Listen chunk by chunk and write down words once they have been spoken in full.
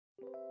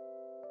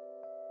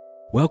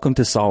Welcome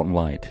to Salt and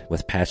Light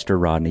with Pastor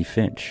Rodney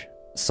Finch.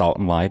 Salt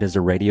and Light is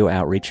a radio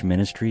outreach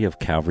ministry of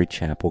Calvary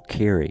Chapel,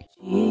 Cary.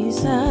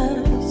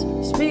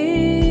 Jesus,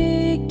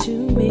 speak to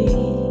me.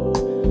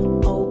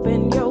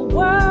 Open your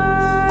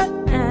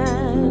word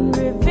and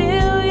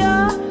reveal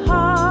your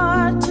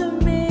heart to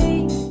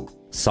me.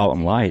 Salt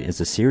and Light is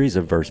a series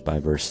of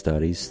verse-by-verse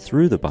studies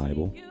through the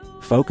Bible,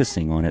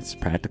 focusing on its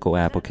practical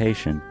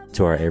application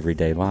to our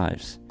everyday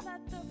lives.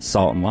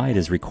 Salt and Light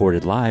is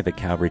recorded live at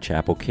Calvary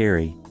Chapel,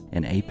 Cary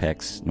in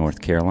Apex,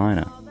 North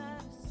Carolina.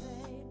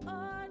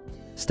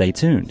 Stay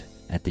tuned.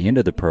 At the end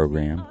of the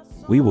program,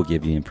 we will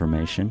give you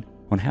information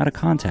on how to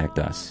contact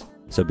us,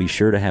 so be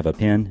sure to have a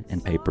pen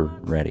and paper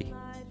ready.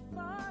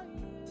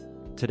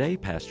 Today,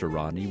 Pastor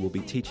Rodney will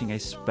be teaching a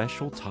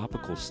special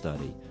topical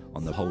study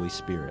on the Holy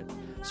Spirit,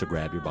 so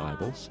grab your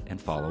Bibles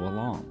and follow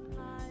along.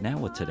 Now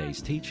with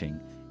today's teaching,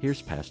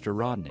 here's Pastor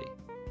Rodney.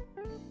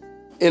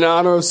 In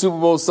honor of Super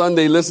Bowl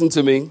Sunday, listen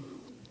to me.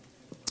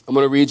 I'm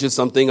going to read you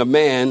something.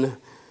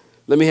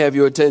 Let me have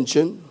your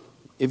attention.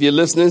 If you're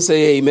listening,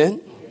 say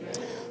amen.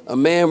 A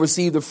man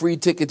received a free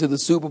ticket to the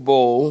Super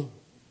Bowl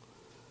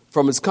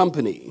from his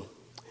company.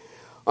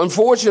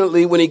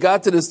 Unfortunately, when he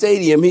got to the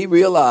stadium, he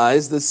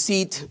realized the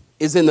seat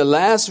is in the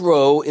last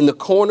row in the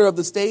corner of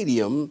the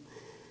stadium,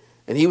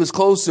 and he was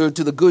closer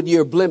to the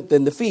Goodyear blimp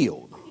than the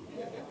field.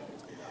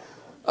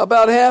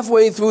 About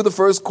halfway through the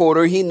first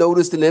quarter, he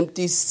noticed an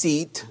empty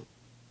seat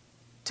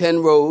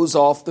 10 rows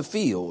off the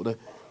field,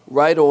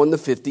 right on the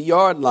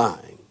 50-yard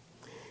line.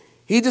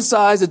 He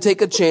decides to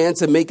take a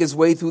chance and make his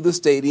way through the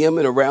stadium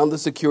and around the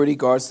security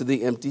guards to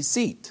the empty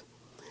seat.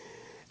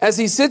 As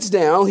he sits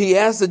down, he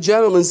asks the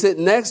gentleman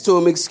sitting next to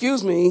him,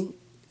 "Excuse me,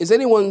 is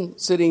anyone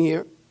sitting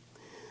here?"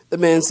 The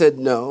man said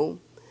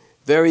no.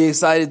 Very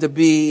excited to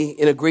be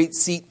in a great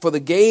seat for the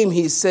game,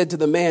 he said to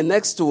the man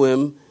next to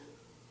him,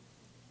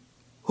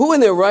 "Who in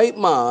their right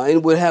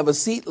mind would have a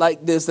seat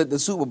like this at the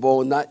Super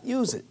Bowl and not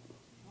use it?"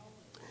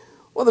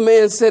 Well, the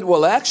man said,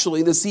 "Well,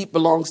 actually, the seat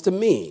belongs to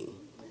me.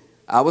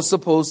 I was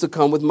supposed to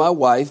come with my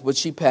wife, but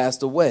she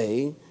passed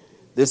away.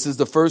 This is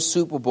the first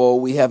Super Bowl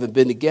we haven't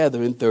been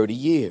together in 30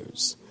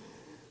 years.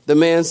 The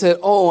man said,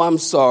 "Oh, I'm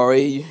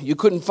sorry. You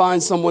couldn't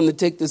find someone to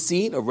take the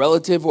seat, a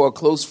relative or a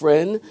close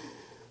friend?"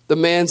 The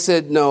man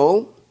said,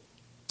 "No."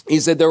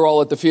 He said, "They're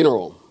all at the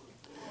funeral."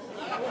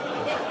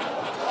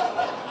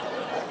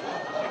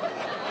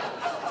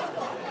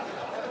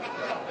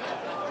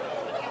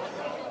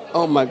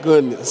 Oh, my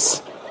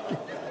goodness.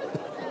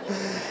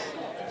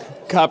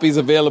 Copies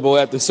available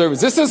at the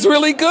service. This is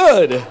really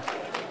good.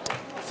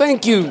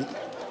 Thank you.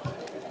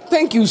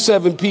 Thank you,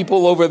 7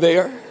 people over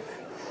there.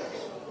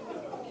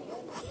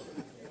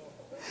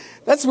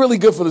 That's really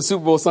good for the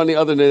Super Bowl Sunday.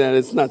 Other than that,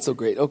 it's not so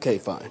great. Okay,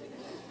 fine.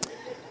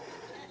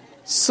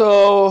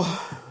 So,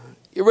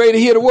 you ready to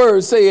hear the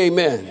word? Say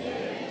amen.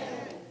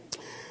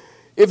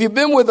 If you've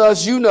been with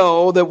us, you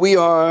know that we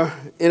are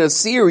in a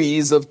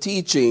series of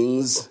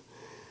teachings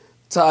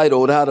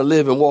titled How to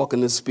Live and Walk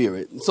in the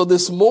Spirit. So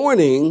this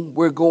morning,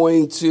 we're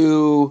going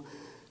to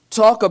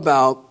talk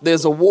about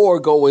there's a war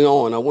going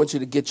on. I want you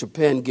to get your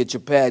pen, get your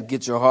pad,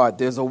 get your heart.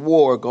 There's a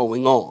war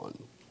going on.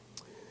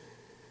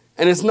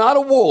 And it's not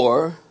a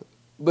war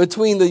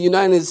between the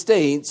United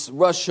States,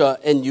 Russia,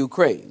 and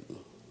Ukraine.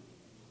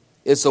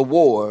 It's a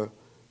war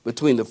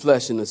between the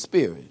flesh and the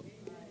spirit.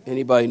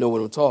 Anybody know what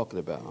I'm talking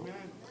about?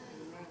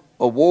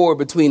 A war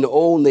between the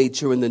old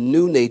nature and the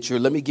new nature.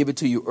 Let me give it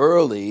to you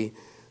early.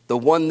 The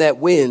one that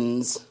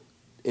wins,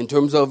 in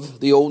terms of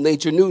the old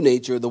nature, new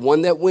nature, the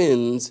one that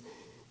wins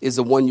is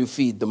the one you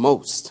feed the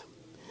most.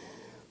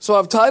 So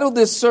I've titled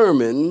this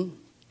sermon,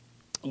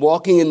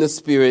 Walking in the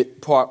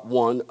Spirit, Part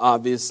 1.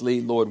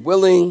 Obviously, Lord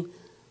willing,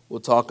 we'll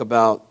talk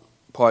about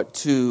Part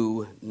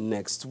 2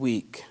 next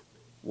week.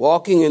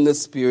 Walking in the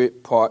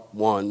Spirit, Part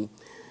 1.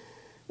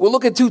 We'll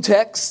look at 2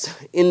 texts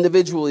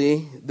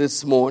individually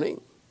this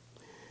morning.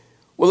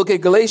 We'll look at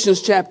Galatians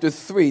chapter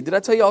 3. Did I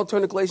tell you I'll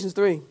turn to Galatians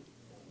 3?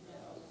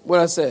 What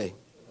did I say?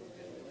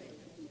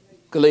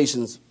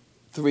 Galatians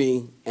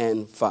 3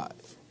 and 5.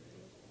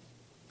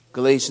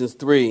 Galatians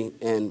 3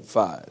 and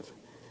 5.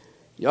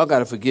 Y'all got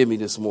to forgive me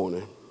this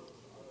morning.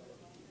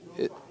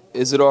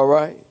 Is it all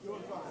right?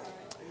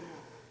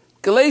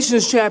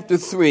 Galatians chapter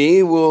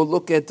 3, we'll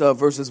look at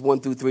verses 1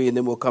 through 3, and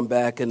then we'll come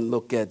back and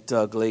look at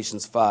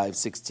Galatians 5,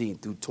 16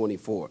 through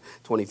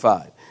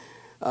 25.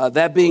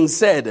 That being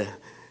said,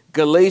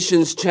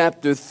 Galatians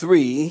chapter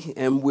 3,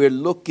 and we're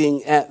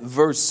looking at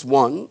verse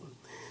 1.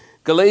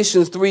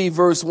 Galatians 3,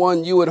 verse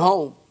 1, you at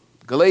home.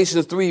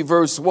 Galatians 3,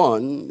 verse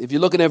 1. If you're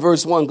looking at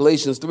verse 1,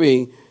 Galatians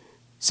 3,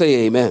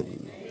 say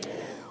amen.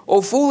 "O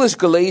foolish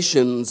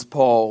Galatians,"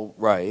 Paul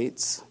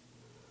writes,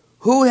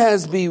 "who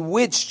has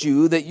bewitched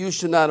you that you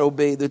should not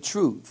obey the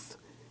truth,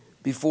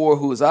 before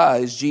whose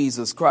eyes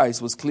Jesus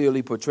Christ was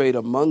clearly portrayed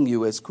among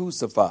you as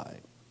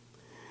crucified?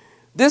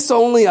 This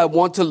only I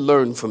want to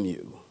learn from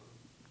you.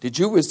 Did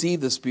you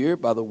receive the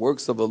Spirit by the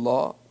works of the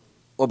law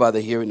or by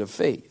the hearing of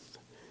faith?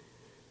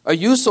 Are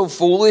you so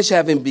foolish,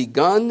 having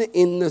begun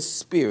in the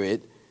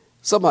Spirit?"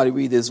 Somebody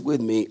read this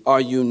with me.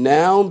 "Are you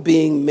now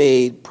being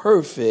made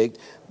perfect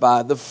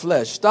by the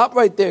flesh. Stop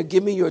right there.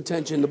 Give me your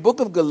attention. The book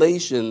of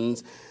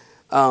Galatians,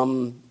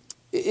 it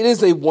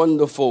is a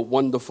wonderful,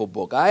 wonderful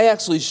book. I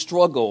actually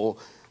struggle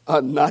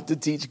not to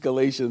teach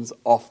Galatians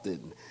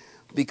often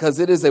because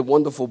it is a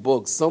wonderful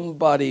book.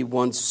 Somebody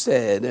once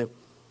said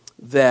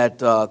that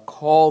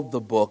called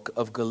the book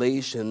of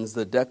Galatians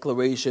the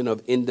Declaration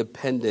of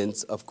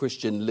Independence of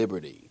Christian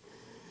Liberty.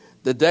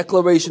 The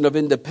Declaration of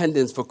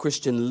Independence for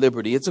Christian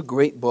Liberty. It's a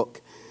great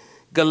book.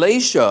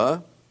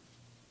 Galatia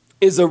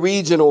is a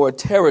region or a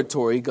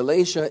territory.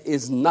 Galatia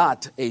is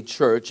not a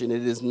church and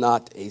it is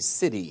not a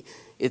city.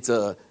 It's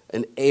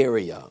an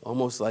area,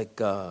 almost like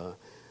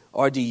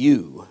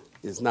RDU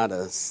is not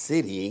a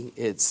city.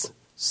 It's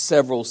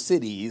several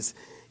cities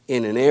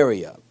in an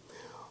area.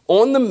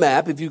 On the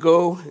map, if you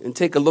go and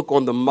take a look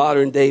on the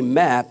modern day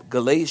map,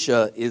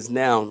 Galatia is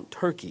now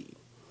Turkey.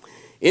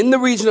 In the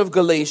region of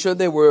Galatia,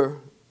 there were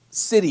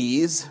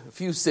cities, a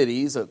few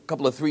cities, a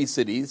couple of three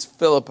cities,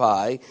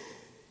 Philippi,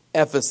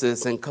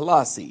 Ephesus, and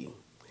Colossae.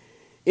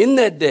 In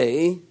that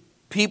day,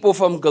 people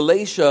from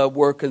Galatia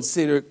were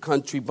considered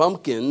country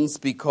bumpkins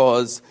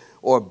because,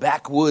 or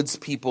backwoods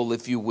people,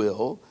 if you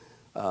will,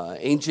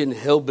 ancient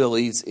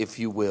hillbillies, if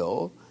you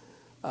will,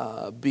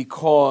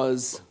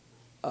 because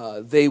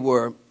they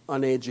were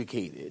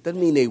uneducated. Doesn't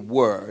mean they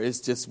were. It's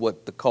just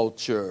what the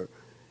culture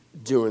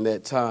during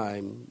that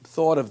time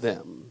thought of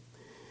them.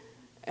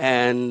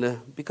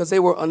 And because they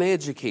were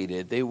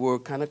uneducated, they were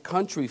kind of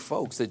country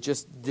folks that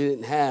just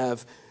didn't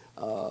have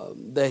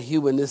the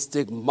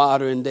humanistic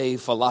modern day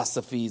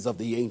philosophies of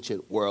the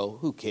ancient world.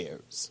 Who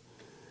cares?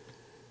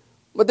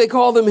 But they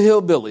called them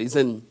hillbillies,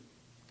 and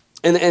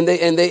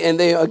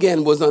they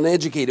again was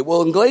uneducated.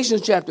 Well, in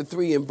Galatians chapter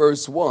 3 and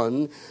verse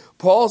 1,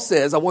 Paul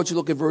says, I want you to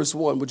look at verse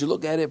 1. Would you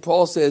look at it?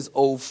 Paul says,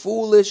 "O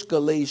foolish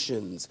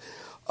Galatians."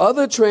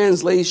 Other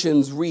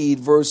translations read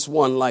verse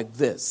 1 like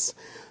this.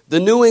 The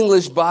New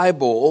English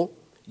Bible,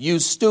 "You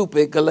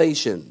stupid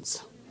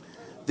Galatians."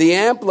 The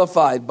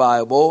Amplified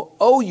Bible,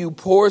 "Oh, you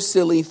poor,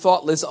 silly,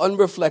 thoughtless,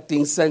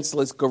 unreflecting,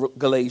 senseless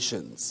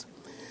Galatians."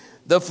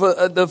 The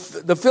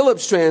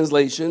Phillips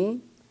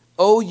translation,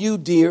 "Oh, you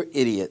dear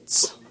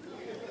idiots."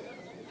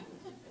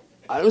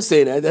 I don't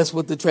say that. That's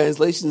what the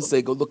translations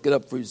say. Go look it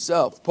up for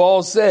yourself.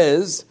 Paul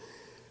says,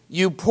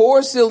 "You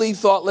poor, silly,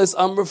 thoughtless,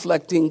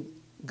 unreflecting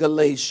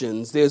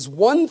Galatians." There's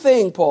one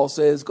thing, Paul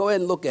says, go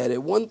ahead and look at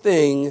it. One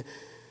thing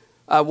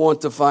I want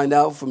to find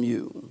out from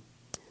you.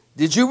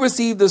 Did you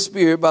receive the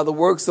Spirit by the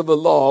works of the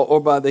law or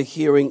by the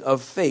hearing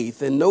of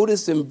faith? And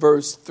notice in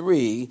verse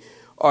 3,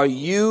 are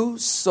you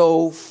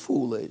so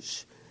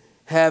foolish?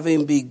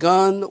 Having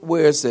begun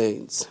where,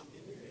 saints?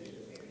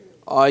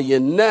 Are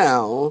you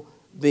now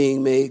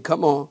being made,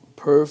 come on,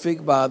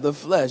 perfect by the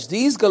flesh?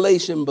 These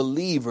Galatian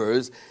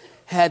believers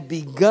had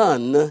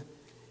begun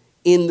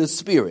in the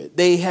Spirit.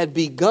 They had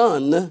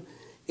begun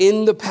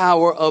in the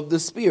power of the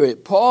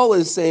Spirit. Paul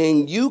is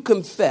saying you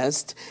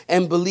confessed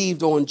and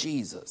believed on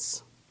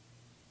Jesus.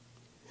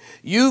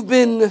 You've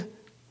been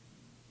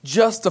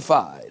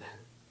justified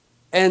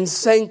and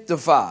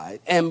sanctified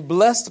and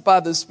blessed by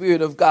the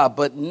Spirit of God.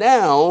 But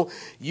now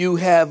you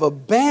have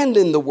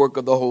abandoned the work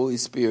of the Holy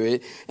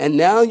Spirit, and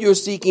now you're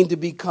seeking to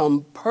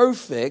become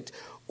perfect,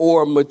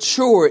 or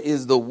mature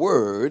is the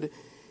word,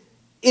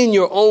 in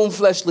your own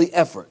fleshly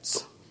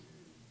efforts.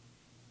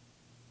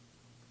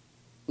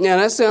 Now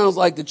that sounds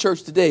like the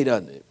church today,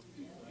 doesn't it?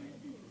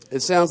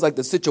 It sounds like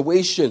the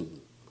situation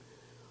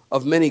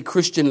of many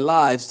Christian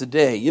lives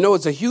today. You know,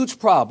 it's a huge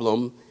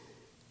problem,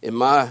 in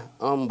my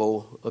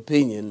humble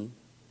opinion,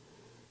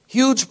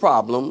 huge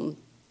problem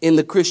in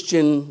the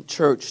Christian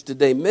church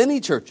today. Many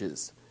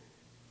churches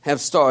have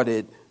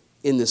started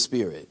in the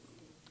Spirit.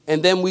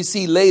 And then we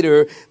see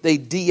later they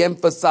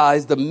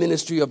de-emphasize the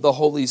ministry of the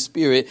Holy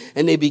Spirit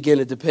and they begin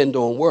to depend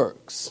on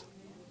works.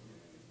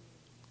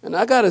 And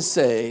I got to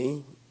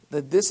say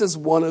that this is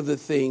one of the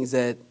things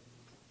that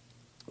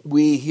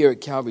we here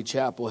at Calvary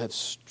Chapel have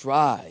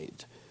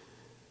strived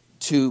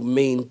to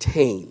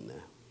maintain.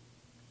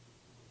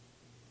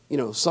 You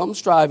know, some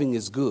striving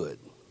is good.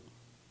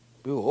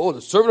 People, oh,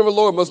 the servant of the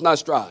Lord must not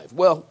strive.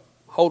 Well,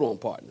 hold on,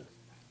 partner.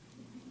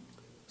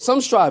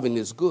 Some striving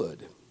is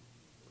good.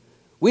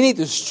 We need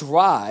to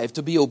strive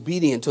to be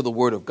obedient to the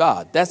word of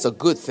God. That's a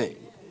good thing.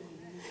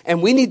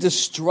 And we need to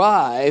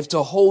strive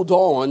to hold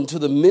on to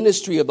the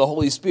ministry of the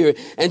Holy Spirit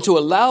and to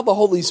allow the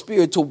Holy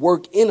Spirit to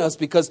work in us,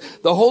 because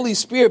the Holy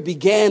Spirit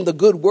began the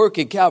good work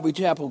at Calvary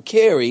Chapel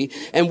Cary,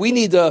 and we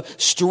need to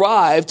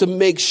strive to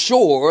make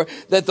sure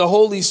that the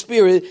Holy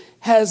Spirit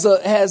has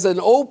an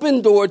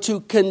open door to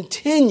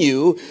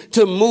continue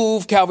to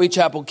move Calvary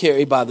Chapel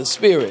Cary by the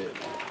Spirit.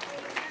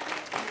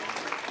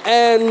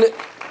 And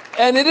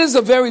it is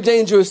a very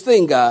dangerous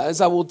thing,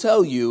 guys. I will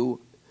tell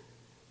you,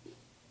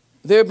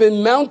 there have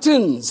been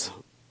mountains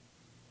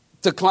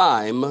to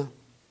climb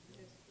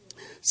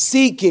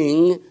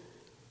seeking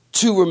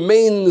to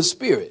remain in the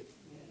Spirit.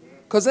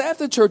 Because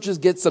after churches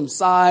get some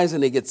size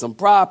and they get some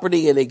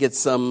property and they get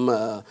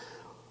some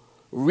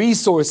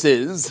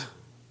resources,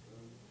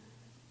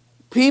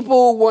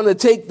 people want to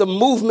take the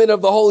movement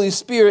of the Holy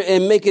Spirit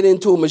and make it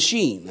into a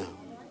machine.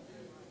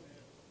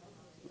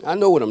 I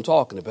know what I'm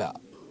talking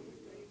about.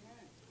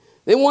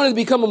 They wanted to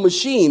become a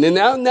machine. And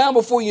now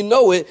before you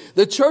know it,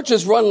 the church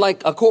is run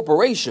like a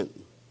corporation.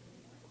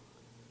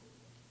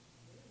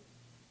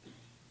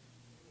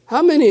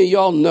 How many of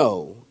y'all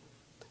know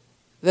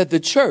that the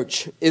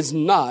church is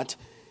not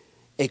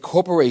a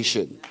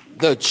corporation?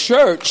 The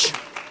church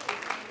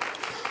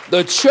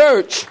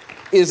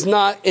is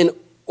not an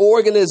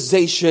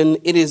organization.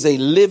 It is a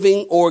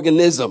living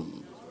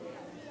organism,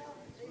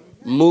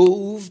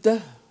 moved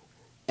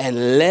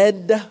and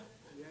led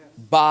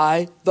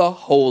by the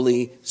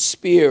Holy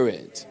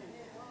Spirit.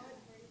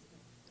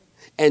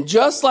 And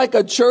just like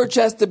a church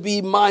has to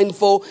be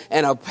mindful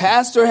and a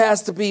pastor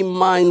has to be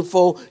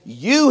mindful,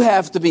 you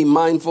have to be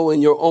mindful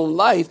in your own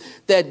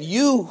life that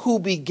you who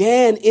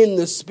began in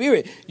the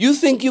Spirit, you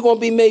think you're going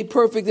to be made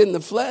perfect in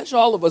the flesh.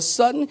 All of a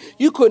sudden,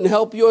 you couldn't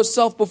help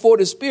yourself before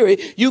the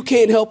Spirit. You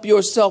can't help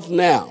yourself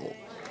now.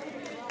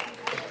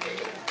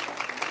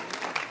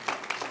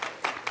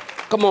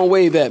 Come on,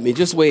 wave at me.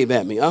 Just wave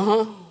at me.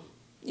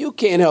 You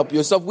can't help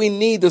yourself. We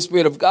need the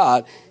Spirit of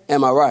God.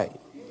 Am I right?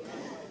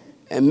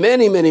 And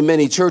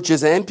many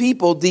churches and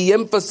people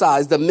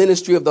de-emphasize the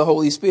ministry of the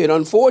Holy Spirit.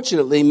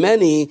 Unfortunately,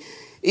 many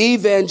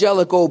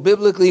evangelical,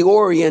 biblically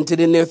oriented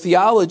in their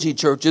theology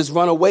churches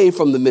run away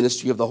from the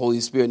ministry of the Holy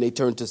Spirit and they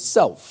turn to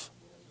self.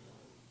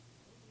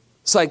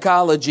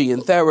 Psychology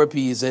and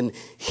therapies and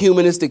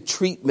humanistic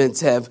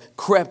treatments have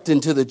crept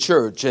into the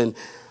church. And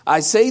I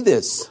say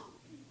this,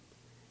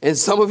 and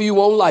some of you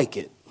won't like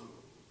it,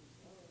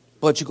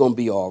 but you're going to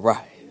be all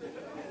right.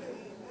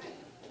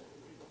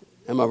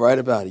 Am I right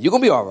about it? You're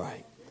going to be all right.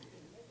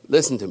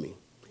 Listen to me.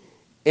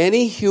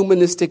 Any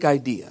humanistic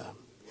idea,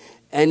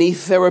 any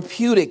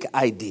therapeutic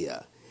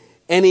idea,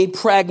 any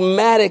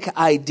pragmatic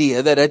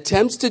idea that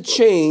attempts to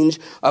change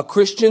a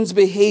Christian's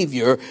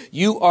behavior,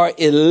 you are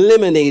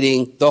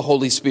eliminating the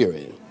Holy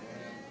Spirit.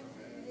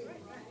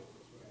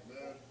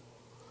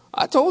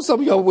 I told some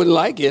of y'all wouldn't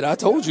like it. I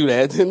told you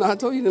that. I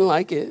told you didn't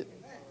like it.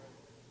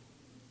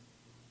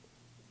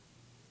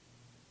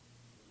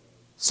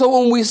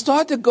 So when we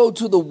start to go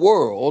to the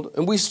world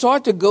and we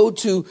start to go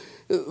to,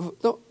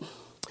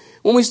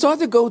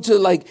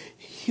 like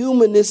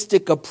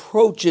humanistic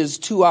approaches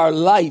to our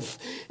life,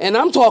 and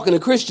I'm talking to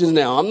Christians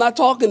now, I'm not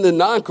talking to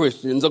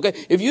non-Christians,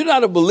 okay? If you're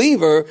not a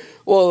believer,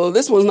 well,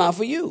 this one's not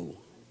for you.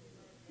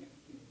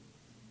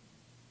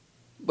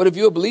 But if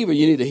you're a believer,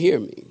 you need to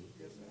hear me.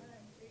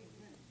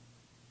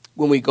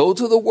 When we go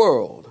to the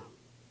world,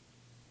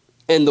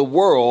 and the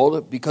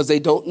world, because they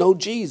don't know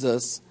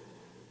Jesus,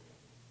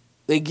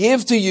 they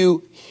give to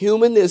you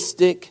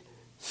humanistic,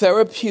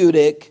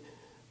 therapeutic,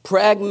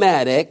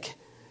 pragmatic,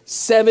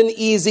 7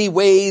 easy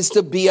ways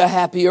to be a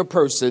happier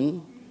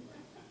person.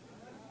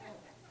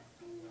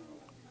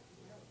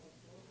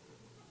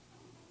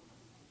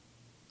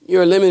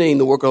 You're eliminating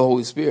the work of the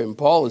Holy Spirit. And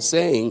Paul is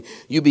saying,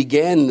 you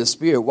began in the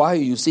Spirit. Why are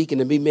you seeking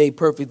to be made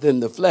perfect in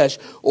the flesh?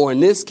 Or in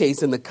this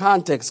case, in the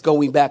context,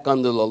 going back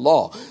under the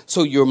law.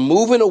 So you're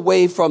moving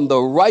away from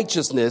the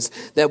righteousness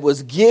that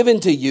was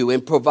given to you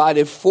and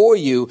provided for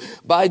you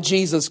by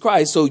Jesus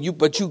Christ.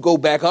 But you go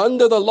back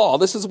under the law.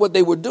 This is what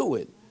they were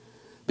doing.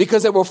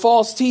 Because there were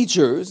false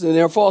teachers, and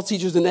there are false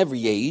teachers in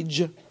every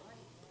age,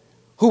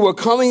 who were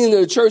coming into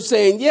the church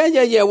saying,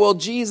 yeah, well,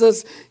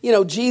 Jesus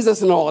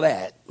and all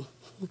that.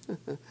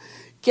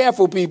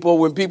 Careful, people,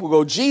 when people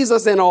go,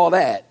 Jesus and all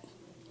that.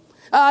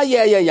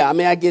 Yeah. I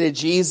mean, I get it,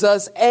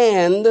 Jesus.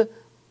 And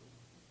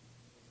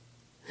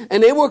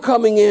they were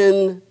coming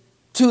in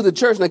to the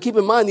church. Now, keep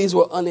in mind, these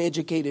were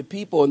uneducated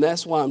people. And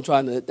that's why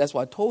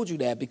I told you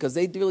that, because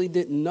they really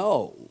didn't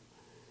know.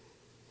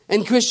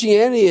 And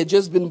Christianity had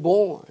just been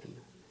born.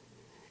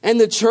 And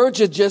the church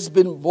had just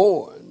been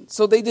born.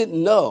 So they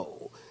didn't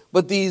know.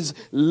 But these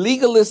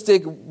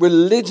legalistic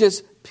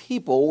religious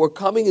people were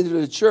coming into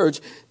the church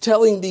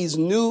telling these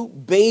new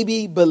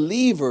baby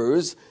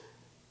believers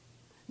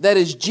that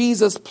is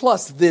Jesus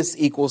plus this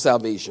equals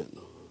salvation.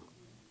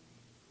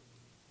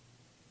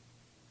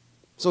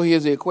 So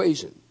here's the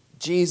equation.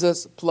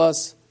 Jesus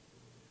plus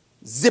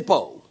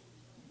Zippo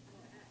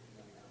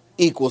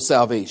equals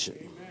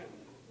salvation.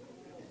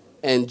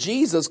 And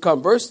Jesus,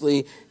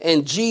 conversely,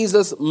 and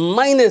Jesus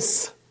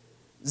minus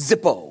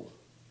Zippo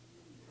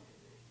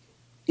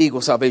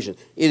equals salvation.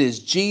 It is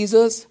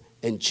Jesus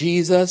and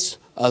Jesus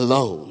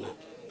alone.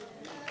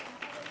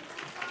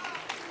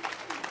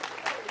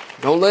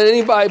 Don't let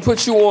anybody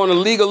put you on a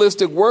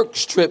legalistic work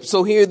trip.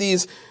 So here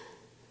these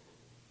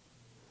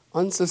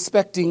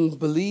unsuspecting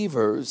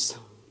believers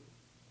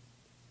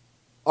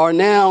are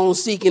now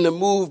seeking to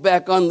move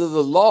back under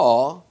the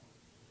law.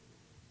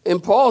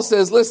 And Paul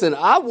says, listen,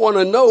 I want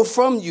to know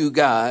from you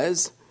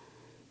guys,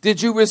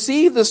 did you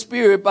receive the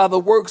Spirit by the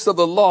works of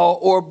the law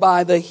or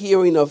by the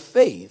hearing of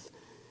faith?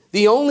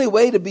 The only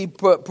way to be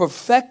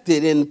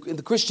perfected in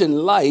the Christian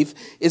life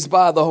is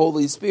by the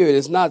Holy Spirit.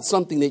 It's not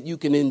something that you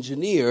can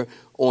engineer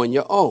on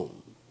your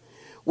own.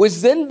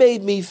 Which then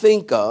made me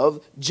think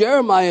of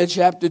Jeremiah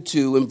chapter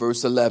 2 and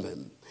verse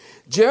 11.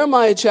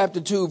 Jeremiah chapter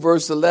 2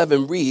 verse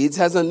 11 reads,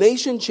 has a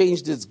nation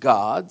changed its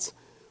gods,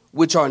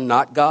 which are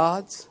not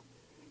gods?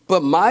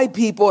 But my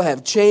people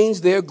have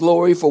changed their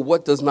glory for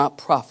what does not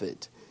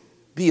profit.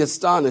 Be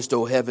astonished,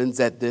 O heavens,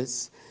 at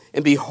this,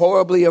 and be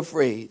horribly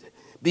afraid.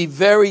 Be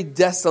very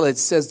desolate,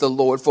 says the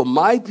Lord, for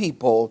my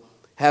people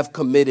have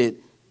committed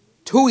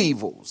two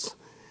evils.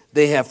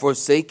 They have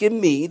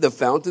forsaken me, the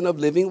fountain of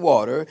living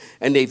water,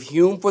 and they've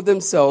hewn for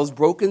themselves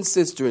broken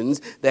cisterns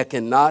that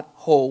cannot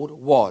hold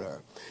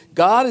water.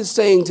 God is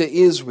saying to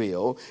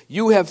Israel,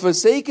 you have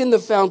forsaken the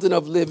fountain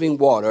of living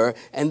water,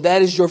 and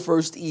that is your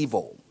first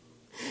evil.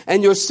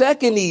 And your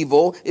second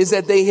evil is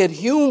that they had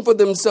hewn for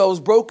themselves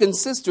broken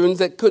cisterns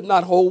that could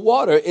not hold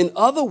water. In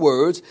other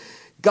words,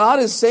 God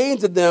is saying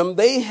to them,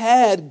 they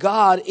had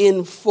God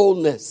in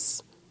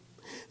fullness.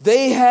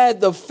 They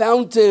had the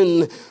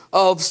fountain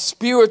of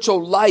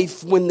spiritual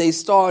life when they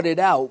started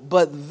out,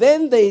 but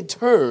then they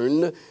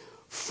turned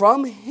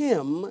from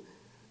him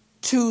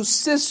to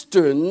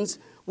cisterns,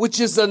 which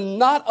is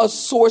not a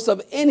source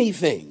of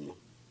anything.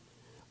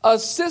 A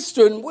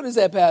cistern, what is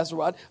that, Pastor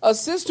Rod? A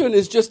cistern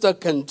is just a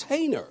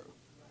container.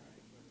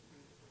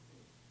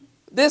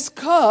 This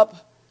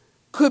cup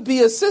could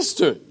be a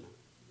cistern,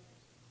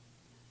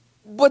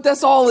 but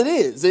that's all it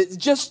is. It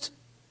just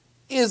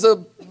is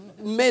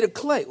made of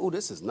clay. Oh,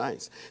 this is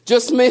nice.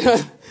 Just made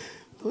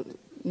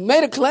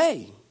of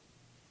clay.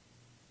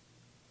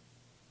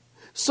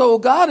 So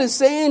God is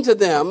saying to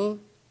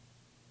them,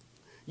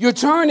 you're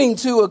turning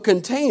to a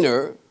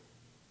container,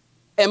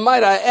 and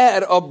might I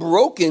add, a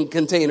broken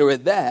container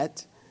at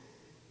that.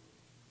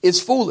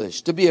 It's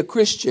foolish to be a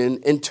Christian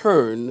and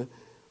turn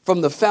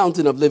from the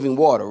fountain of living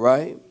water,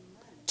 right?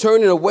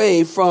 Turning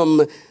away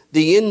from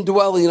the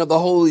indwelling of the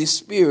Holy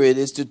Spirit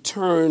is to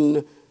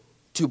turn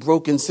to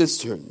broken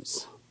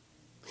cisterns.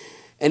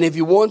 And if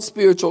you want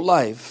spiritual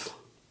life,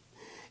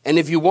 and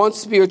if you want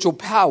spiritual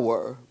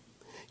power,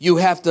 you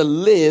have to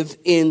live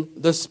in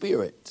the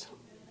Spirit.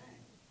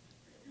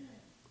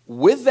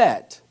 With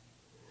that,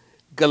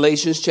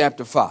 Galatians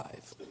chapter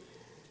 5.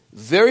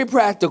 Very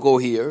practical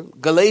here.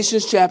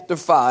 Galatians chapter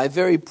 5,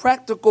 very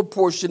practical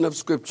portion of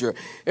Scripture.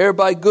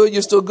 Everybody good?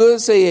 You're still good?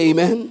 Say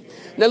amen.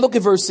 Now look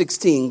at verse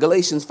 16.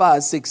 Galatians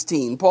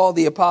 5:16. Paul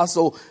the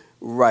apostle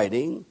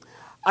writing.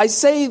 I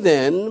say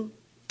then,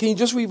 can you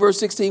just read verse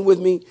 16 with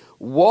me?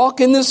 Walk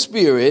in the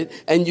Spirit,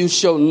 and you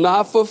shall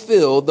not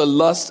fulfill the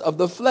lust of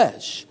the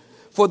flesh.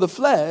 For the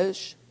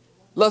flesh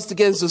lusts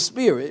against the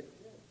Spirit,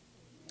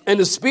 and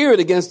the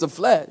Spirit against the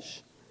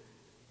flesh.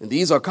 And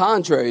these are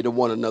contrary to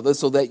one another,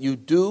 so that you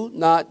do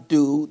not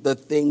do the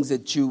things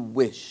that you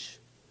wish.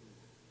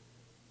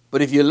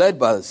 But if you're led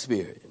by the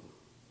Spirit,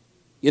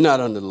 you're not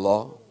under the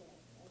law.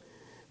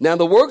 Now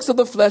the works of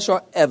the flesh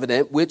are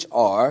evident,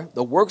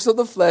 the works of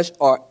the flesh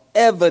are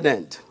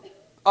evident,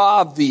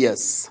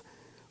 obvious,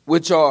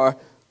 which are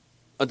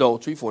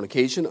adultery,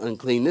 fornication,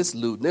 uncleanness,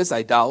 lewdness,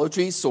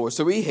 idolatry,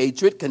 sorcery,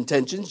 hatred,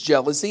 contentions,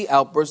 jealousy,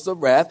 outbursts of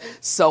wrath,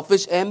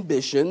 selfish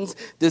ambitions,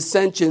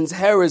 dissensions,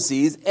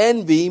 heresies,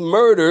 envy,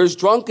 murders,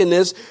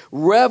 drunkenness,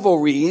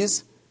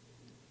 revelries,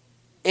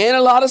 and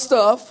a lot of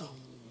stuff.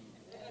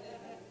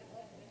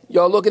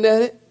 Y'all looking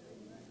at it?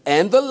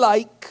 And the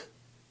like,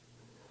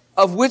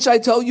 of which I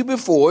tell you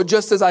before,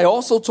 just as I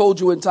also told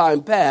you in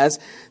time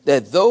past,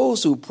 that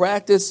those who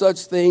practice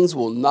such things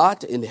will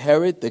not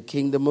inherit the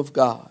kingdom of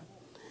God.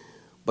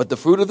 But the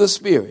fruit of the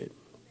Spirit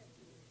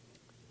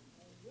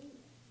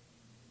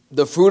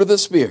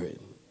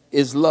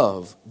is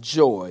love,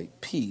 joy,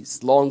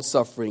 peace,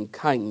 long-suffering,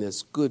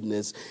 kindness,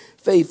 goodness,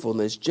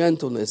 faithfulness,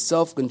 gentleness,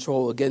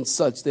 self-control. Against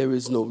such there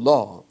is no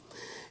law.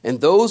 And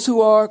those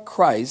who are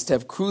Christ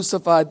have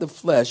crucified the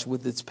flesh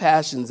with its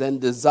passions and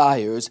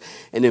desires.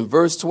 And in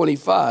verse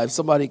 25,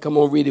 somebody come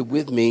on, read it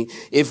with me.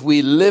 If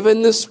we live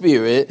in the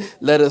Spirit,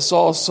 let us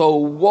also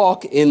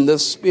walk in the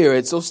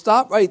Spirit. So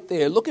stop right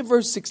there. Look at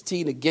verse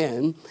 16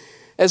 again.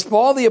 As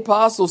Paul the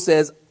apostle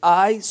says,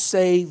 I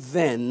say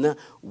then,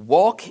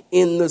 walk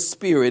in the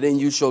Spirit, and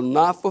you shall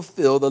not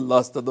fulfill the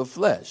lust of the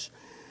flesh.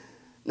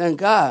 Now,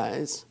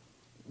 guys,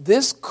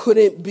 this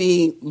couldn't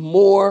be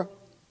more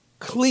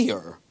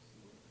clear.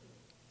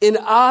 An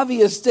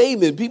obvious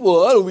statement.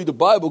 People, I don't read the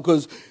Bible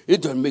because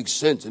it doesn't make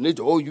sense. And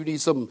you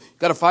need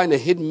got to find the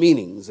hidden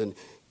meanings and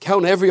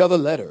count every other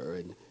letter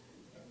and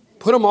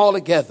put them all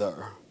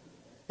together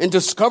and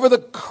discover the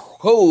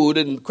code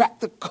and crack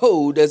the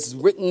code that's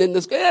written in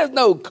this. There's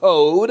no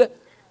code.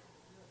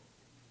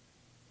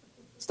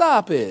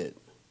 Stop it.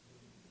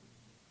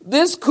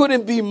 This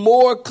couldn't be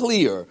more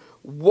clear.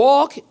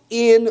 Walk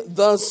in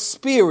the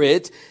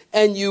Spirit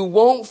and you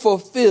won't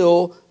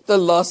fulfill the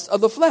lust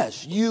of the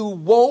flesh. You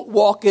won't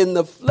walk in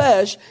the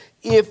flesh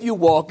if you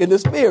walk in the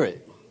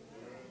Spirit.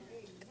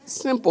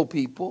 Simple,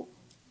 people.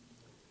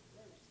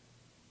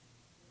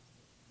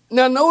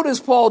 Now notice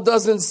Paul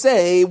doesn't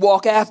say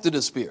walk after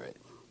the Spirit.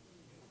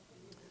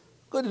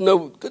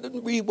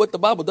 Couldn't read what the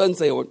Bible doesn't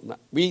say, or not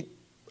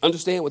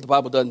understand what the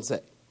Bible doesn't say.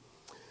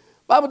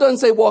 The Bible doesn't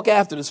say walk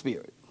after the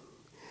Spirit.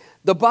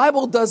 The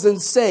Bible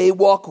doesn't say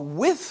walk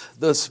with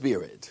the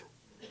Spirit.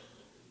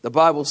 The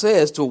Bible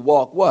says to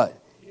walk what?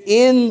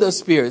 In the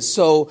Spirit.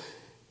 So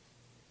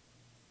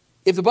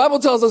if the Bible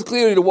tells us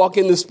clearly to walk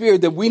in the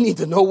Spirit, then we need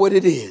to know what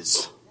it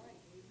is.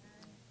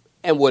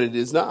 and what it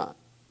is not.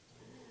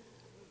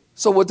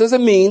 So what does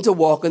it mean to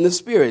walk in the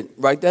Spirit?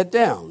 Write that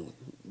down.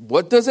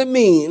 What does it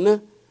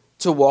mean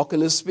to walk in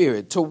the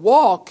Spirit? To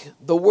walk,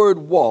 the word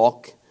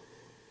walk,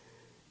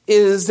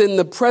 is in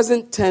the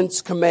present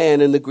tense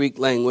command in the Greek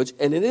language,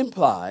 and it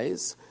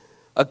implies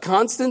a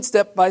constant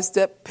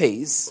step-by-step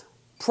pace,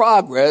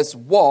 progress,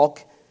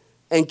 walk,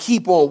 and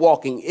keep on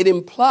walking. It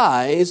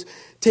implies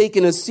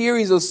taking a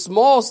series of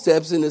small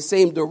steps in the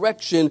same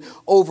direction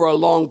over a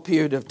long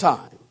period of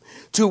time.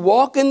 To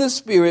walk in the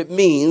Spirit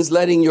means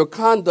letting your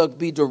conduct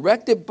be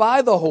directed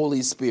by the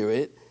Holy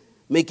Spirit,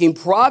 making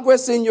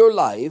progress in your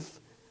life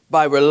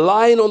by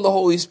relying on the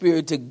Holy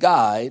Spirit to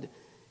guide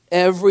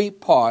every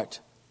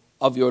part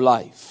of your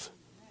life.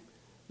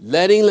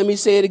 Let me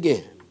say it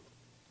again.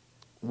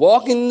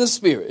 Walking in the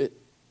Spirit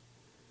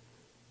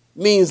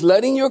means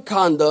letting your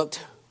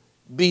conduct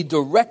be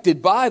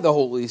directed by the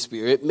Holy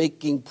Spirit,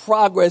 making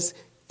progress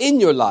in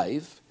your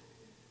life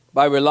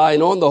by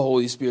relying on the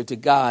Holy Spirit to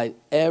guide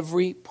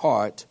every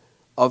part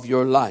of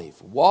your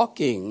life.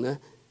 Walking,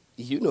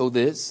 you know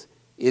this,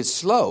 is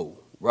slow,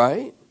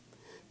 right?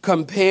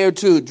 Compared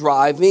to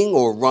driving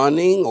or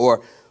running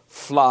or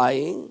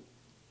flying.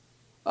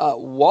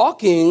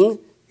 Walking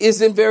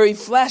isn't very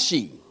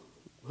flashy,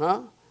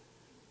 huh?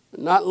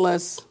 Not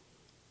unless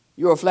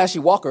you're a flashy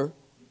walker,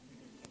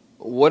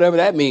 whatever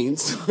that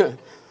means.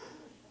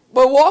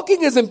 But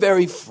walking isn't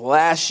very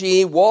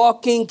flashy.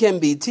 Walking can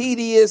be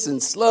tedious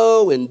and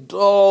slow and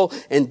dull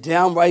and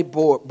downright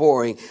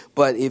boring.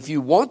 But if you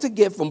want to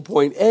get from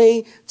point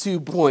A to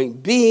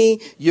point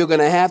B, you're going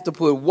to have to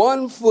put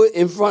one foot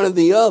in front of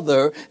the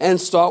other and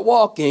start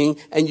walking,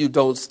 and you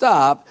don't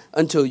stop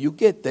until you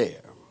get there.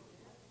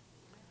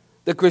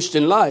 The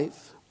Christian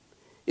life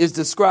is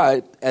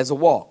described as a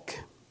walk.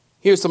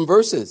 Here's some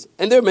verses,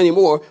 and there are many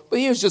more, but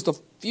here's just a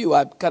few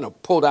I kind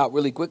of pulled out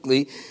really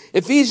quickly.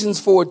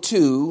 Ephesians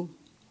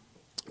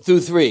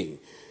 4:2-3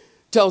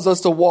 tells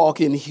us to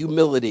walk in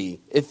humility.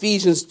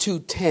 Ephesians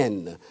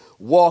 2:10,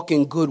 walk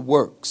in good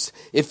works.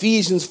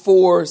 Ephesians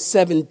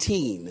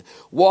 4:17,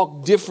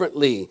 walk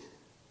differently,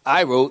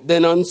 I wrote,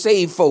 than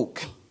unsaved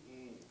folk.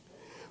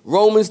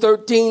 Romans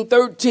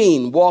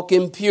 13:13, walk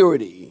in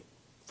purity.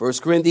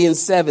 1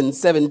 Corinthians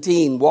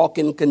 7:17, walk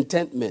in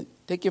contentment.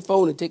 Take your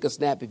phone and take a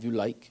snap if you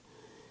like.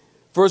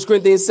 1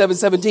 Corinthians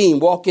 7:17,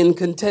 walk in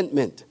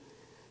contentment.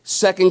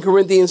 2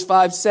 Corinthians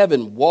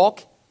 5:7,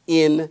 walk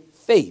in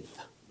faith.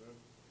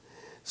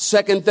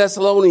 2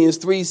 Thessalonians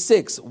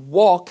 3:6,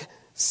 walk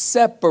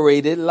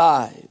separated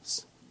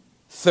lives.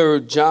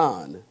 3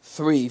 John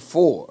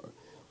 3:4,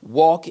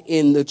 walk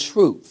in the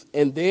truth.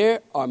 And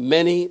there are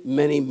many,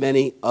 many,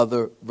 many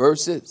other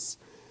verses.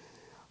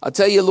 I'll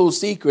tell you a little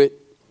secret.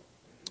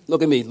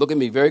 Look at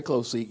me very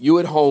closely. You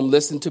at home,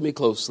 listen to me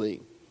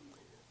closely.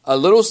 A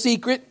little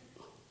secret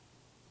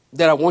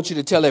that I want you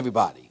to tell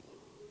everybody.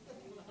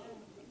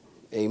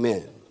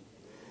 Amen.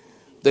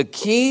 The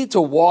key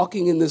to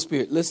walking in the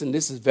Spirit, listen,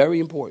 this is very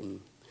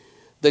important.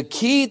 The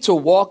key to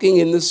walking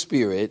in the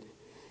Spirit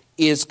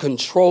is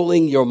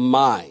controlling your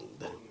mind.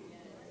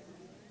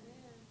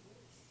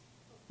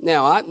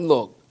 Now,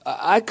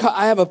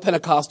 I have a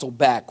Pentecostal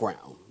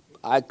background.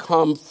 I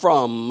come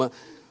from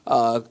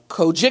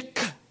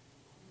Kojic,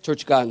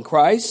 Church of God in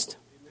Christ.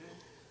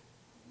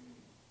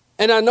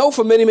 And I know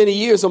for many, many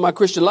years of my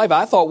Christian life,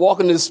 I thought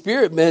walking in the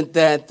Spirit meant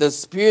that the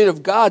Spirit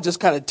of God just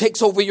kind of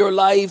takes over your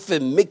life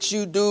and makes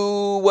you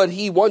do what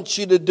He wants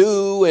you to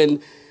do.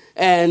 And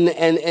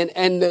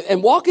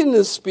walking in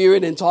the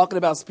Spirit and talking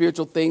about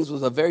spiritual things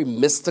was a very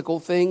mystical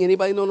thing.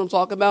 Anybody know what I'm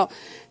talking about?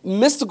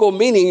 Mystical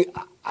meaning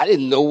I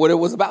didn't know what it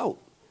was about.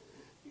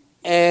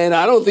 And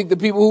I don't think the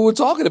people who were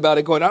talking about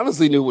it quite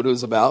honestly knew what it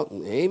was about.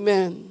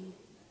 Amen.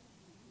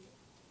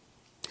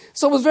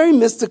 So it was very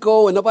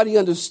mystical and nobody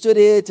understood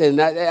it. And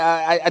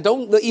I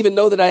don't even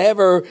know that I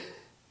ever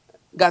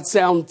got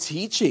sound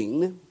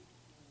teaching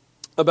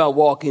about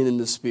walking in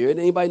the Spirit.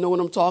 Anybody know what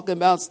I'm talking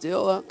about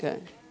still?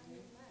 Okay.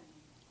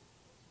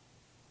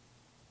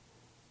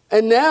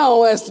 And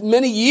now, as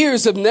many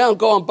years have now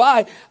gone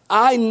by,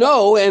 I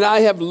know and I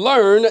have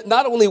learned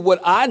not only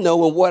what I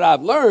know and what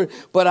I've learned,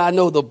 but I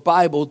know the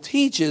Bible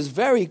teaches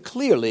very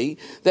clearly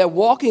that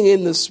walking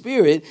in the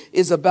Spirit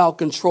is about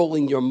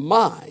controlling your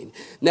mind.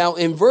 Now,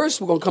 we're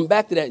going to come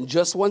back to that in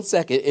just one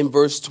second. In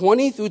verse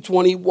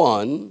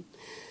 20-21,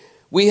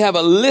 we have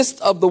a list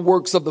of the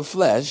works of the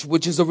flesh,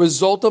 which is a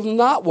result of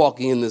not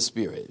walking in the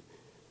Spirit.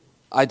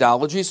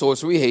 Idolatry,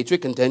 sorcery,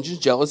 hatred, contentions,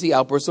 jealousy,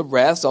 outbursts of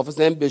wrath, selfish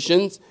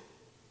ambitions,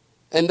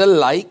 and the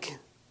like.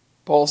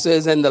 Paul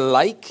says, and the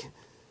like.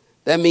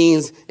 That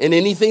means, and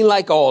anything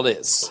like all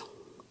this.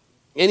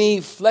 Any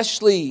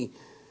fleshly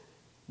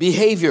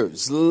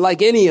behaviors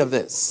like any of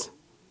this.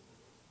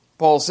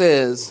 Paul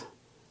says,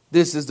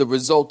 this is the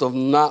result of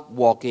not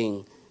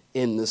walking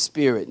in the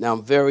Spirit. Now,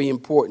 very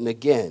important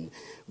again.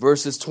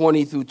 Verses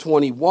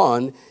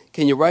 20-21.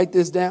 Can you write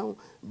this down?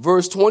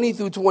 Verse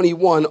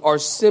 20-21 are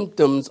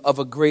symptoms of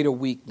a greater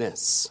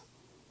weakness.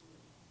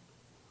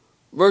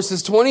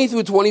 Verses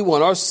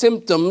 20-21 are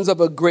symptoms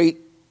of a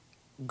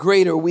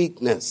greater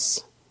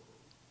weakness.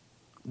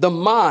 The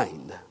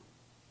mind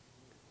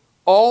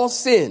All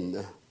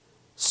sin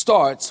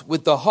starts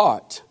with the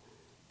heart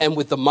and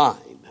with the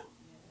mind.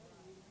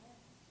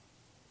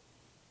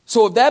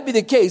 So if that be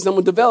the case, I'm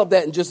going to develop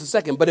that in just a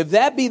second. But if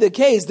that be the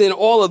case, then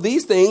all of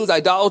these things,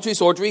 idolatry,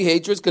 sorcery,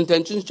 hatreds,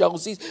 contentions,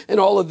 jealousies, and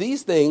all of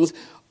these things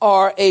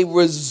are a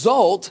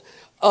result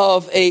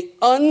of an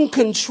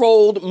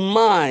uncontrolled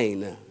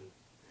mind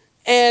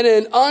and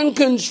an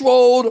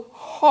uncontrolled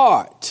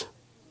heart.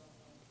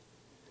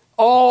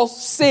 All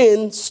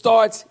sin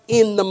starts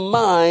in the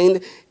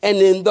mind and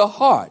in the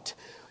heart.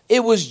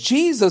 It was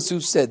Jesus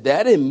who said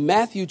that in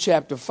Matthew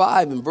chapter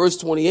 5 and verse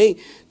 28.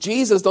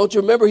 Jesus, don't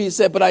you remember, he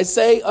said, but I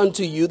say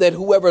unto you that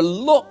whoever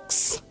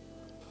looks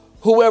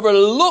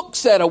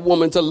at a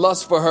woman to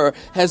lust for her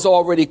has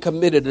already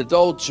committed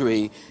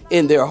adultery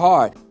in their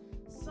heart.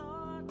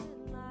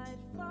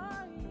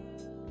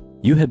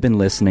 You have been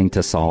listening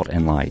to Salt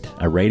and Light,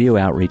 a radio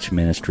outreach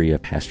ministry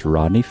of Pastor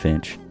Rodney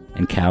Finch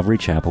and Calvary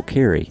Chapel,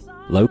 Cary,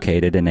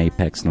 located in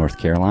Apex, North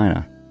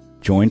Carolina.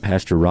 Join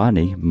Pastor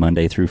Rodney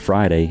Monday through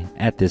Friday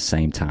at this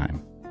same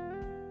time.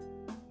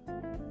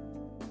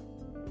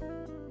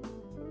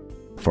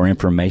 For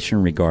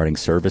information regarding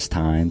service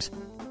times,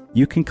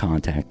 you can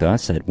contact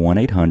us at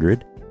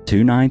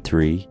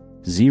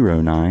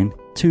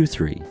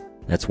 1-800-293-0923.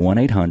 That's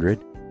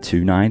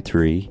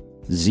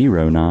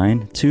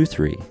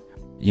 1-800-293-0923.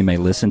 You may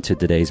listen to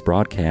today's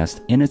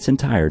broadcast in its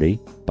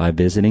entirety by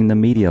visiting the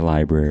media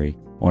library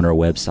on our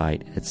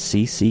website at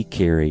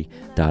cccary.org.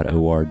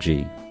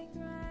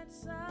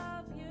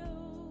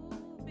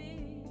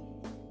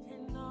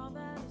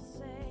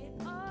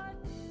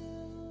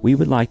 We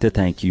would like to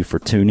thank you for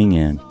tuning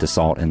in to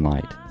Salt and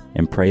Light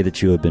and pray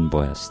that you have been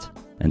blessed.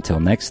 Until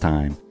next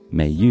time,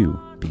 may you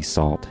be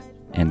salt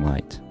and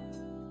light.